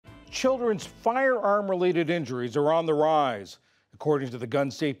Children's firearm-related injuries are on the rise. According to the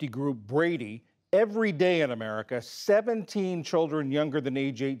gun safety group Brady, every day in America, 17 children younger than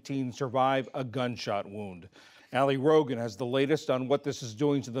age 18 survive a gunshot wound. Ali Rogin has the latest on what this is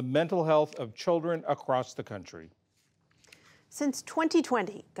doing to the mental health of children across the country. Since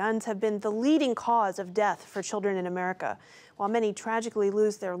 2020, guns have been the leading cause of death for children in America. While many tragically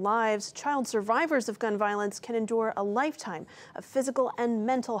lose their lives, child survivors of gun violence can endure a lifetime of physical and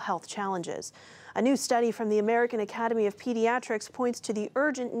mental health challenges. A new study from the American Academy of Pediatrics points to the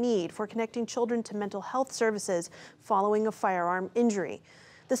urgent need for connecting children to mental health services following a firearm injury.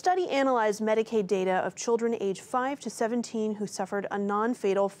 The study analyzed Medicaid data of children aged 5 to 17 who suffered a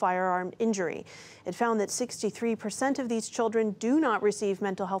non-fatal firearm injury. It found that 63% of these children do not receive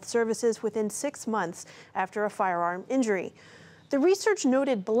mental health services within 6 months after a firearm injury. The research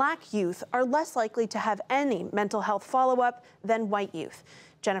noted Black youth are less likely to have any mental health follow-up than white youth.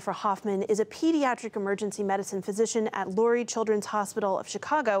 Jennifer Hoffmann is a pediatric emergency medicine physician at Lurie Children's Hospital of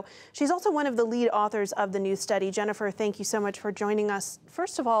Chicago. She's also one of the lead authors of the new study. Jennifer, thank you so much for joining us.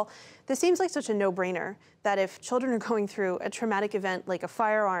 First of all, this seems like such a no-brainer that if children are going through a traumatic event like a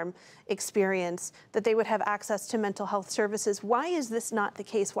firearm experience, that they would have access to mental health services. Why is this not the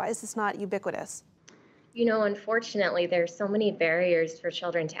case? Why is this not ubiquitous? You know, unfortunately, there's so many barriers for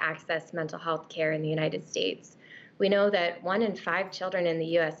children to access mental health care in the United States. We know that 1 in 5 children in the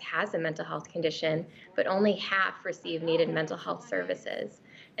U.S. has a mental health condition, but only half receive needed mental health services.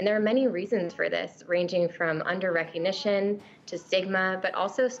 And there are many reasons for this, ranging from under-recognition to stigma, but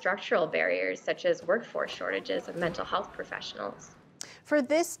also structural barriers such as workforce shortages of mental health professionals. For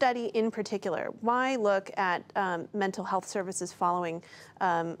this study in particular, why look at mental health services following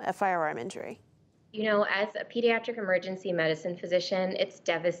a firearm injury? You know, as a pediatric emergency medicine physician, it's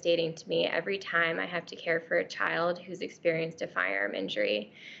devastating to me every time I have to care for a child who's experienced a firearm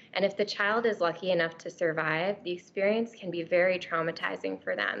injury. And if the child is lucky enough to survive, the experience can be very traumatizing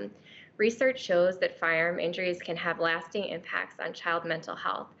for them. Research shows that firearm injuries can have lasting impacts on child mental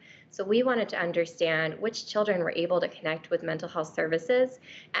health. So we wanted to understand which children were able to connect with mental health services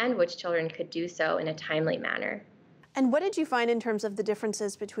and which children could do so in a timely manner. And what did you find in terms of the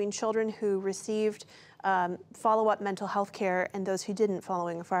differences between children who received follow-up mental health care and those who didn't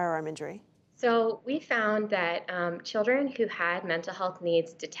following a firearm injury? So we found that children who had mental health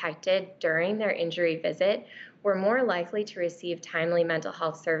needs detected during their injury visit were more likely to receive timely mental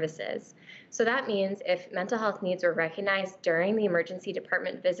health services. So that means if mental health needs were recognized during the emergency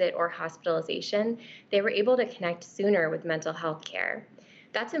department visit or hospitalization, they were able to connect sooner with mental health care.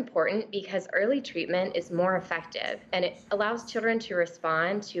 That's important because early treatment is more effective and it allows children to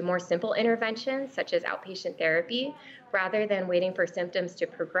respond to more simple interventions such as outpatient therapy rather than waiting for symptoms to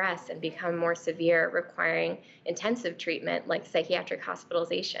progress and become more severe, requiring intensive treatment like psychiatric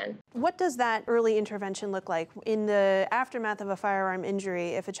hospitalization. What does that early intervention look like? In the aftermath of a firearm injury,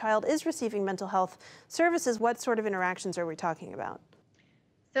 if a child is receiving mental health services, what sort of interactions are we talking about?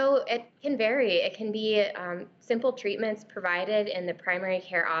 So it can vary. It can be simple treatments provided in the primary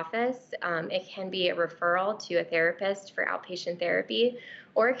care office. It can be a referral to a therapist for outpatient therapy,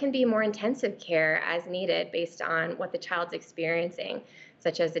 or it can be more intensive care as needed based on what the child's experiencing,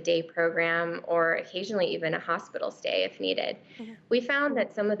 such as a day program or occasionally even a hospital stay if needed. We found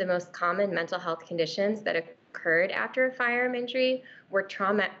that some of the most common mental health conditions that occurred after a firearm injury were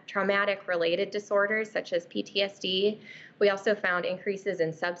traumatic related disorders such as PTSD. We also found increases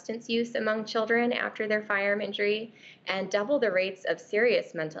in substance use among children after their firearm injury and double the rates of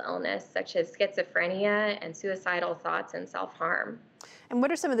serious mental illness such as schizophrenia and suicidal thoughts and self-harm. And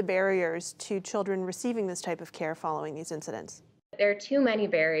what are some of the barriers to children receiving this type of care following these incidents? There are too many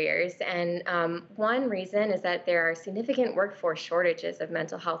barriers, and one reason is that there are significant workforce shortages of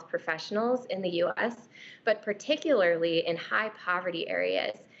mental health professionals in the U.S., but particularly in high poverty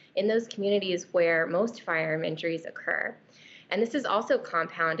areas, in those communities where most firearm injuries occur. And this is also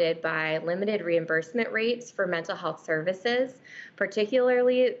compounded by limited reimbursement rates for mental health services,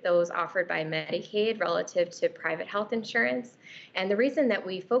 particularly those offered by Medicaid relative to private health insurance. And the reason that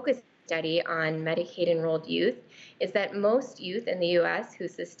we focus study on Medicaid-enrolled youth is that most youth in the U.S. who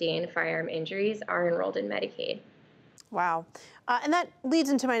sustain firearm injuries are enrolled in Medicaid. Wow. And that leads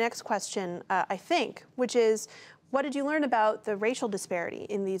into my next question, I think, which is, what did you learn about the racial disparity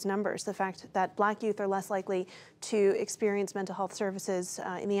in these numbers, the fact that Black youth are less likely to experience mental health services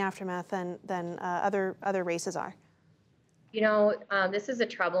in the aftermath than other races are? You know, this is a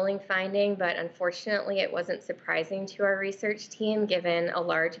troubling finding, but unfortunately it wasn't surprising to our research team given a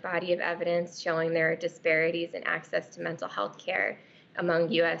large body of evidence showing there are disparities in access to mental health care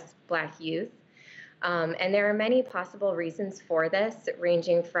among U.S. Black youth. And there are many possible reasons for this,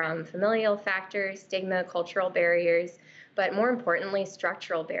 ranging from familial factors, stigma, cultural barriers, but more importantly,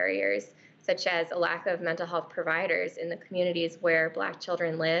 structural barriers, such as a lack of mental health providers in the communities where Black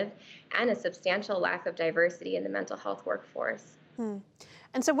children live, and a substantial lack of diversity in the mental health workforce.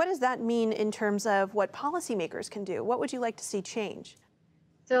 And so what does that mean in terms of what policymakers can do? What would you like to see change?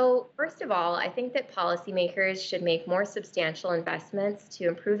 So, first of all, I think that policymakers should make more substantial investments to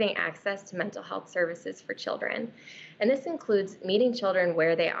improving access to mental health services for children. And this includes meeting children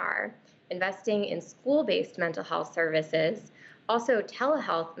where they are, investing in school-based mental health services, also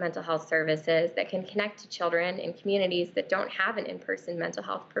telehealth mental health services that can connect to children in communities that don't have an in-person mental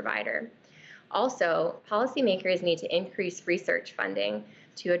health provider. Also, policymakers need to increase research funding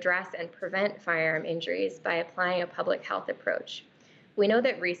to address and prevent firearm injuries by applying a public health approach. We know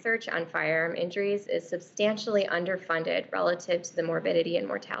that research on firearm injuries is substantially underfunded relative to the morbidity and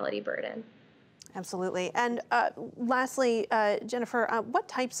mortality burden. Absolutely. And lastly, Jennifer, what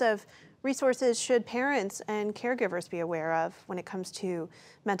types of resources should parents and caregivers be aware of when it comes to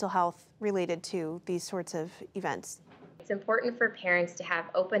mental health related to these sorts of events? It's important for parents to have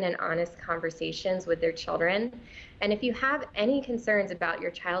open and honest conversations with their children. And if you have any concerns about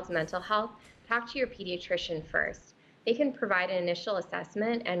your child's mental health, talk to your pediatrician first. They can provide an initial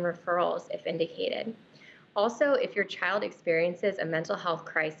assessment and referrals if indicated. Also, if your child experiences a mental health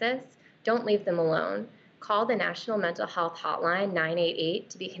crisis, don't leave them alone. Call the National Mental Health Hotline 988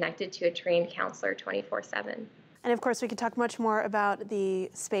 to be connected to a trained counselor 24/7. And of course, we could talk much more about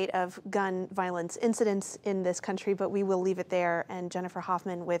the spate of gun violence incidents in this country, but we will leave it there. And Jennifer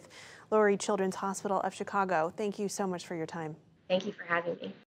Hoffmann with Lurie Children's Hospital of Chicago, thank you so much for your time. Thank you for having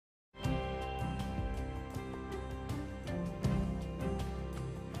me.